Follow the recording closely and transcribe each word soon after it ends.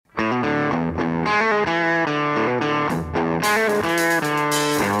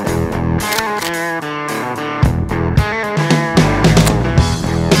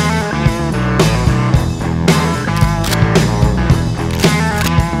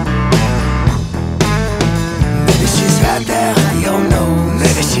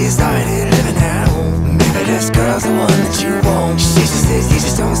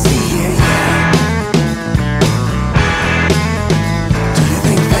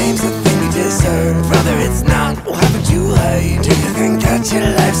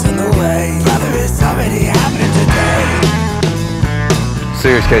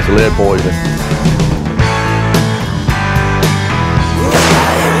case of lead poisoning.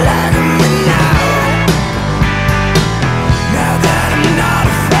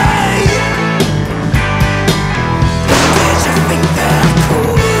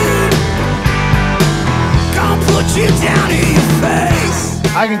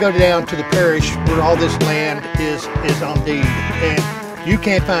 I can go down to the parish where all this land is on deed, and you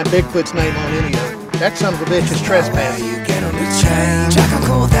can't find Bigfoot's name on any of it. That son of a bitch is trespassing. You get on the change. I can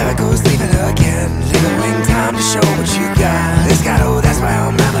call, there it goes, leave it again. Lingering time to show what you got. This got, oh, that's why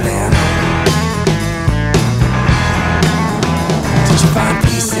I'm rambling. Did you find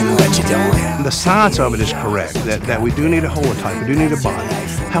peace in what you don't have? The science of it is correct, that we do need a holotype, we do need a body.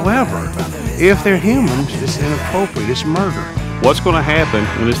 However, if they're humans, it's inappropriate, it's murder. What's going to happen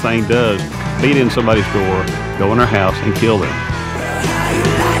when this thing does beat in somebody's door, go in their house, and kill them?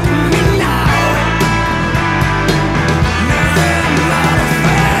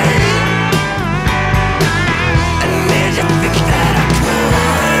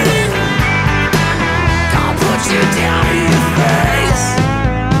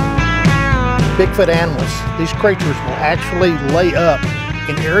 Bigfoot animals, these creatures will actually lay up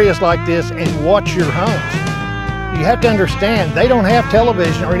in areas like this and watch your homes. You have to understand, they don't have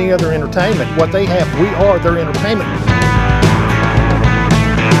television or any other entertainment. What they have, we are their entertainment.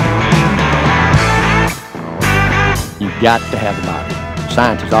 You've got to have a body.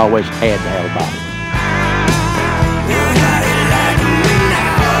 Science has always had to have a body.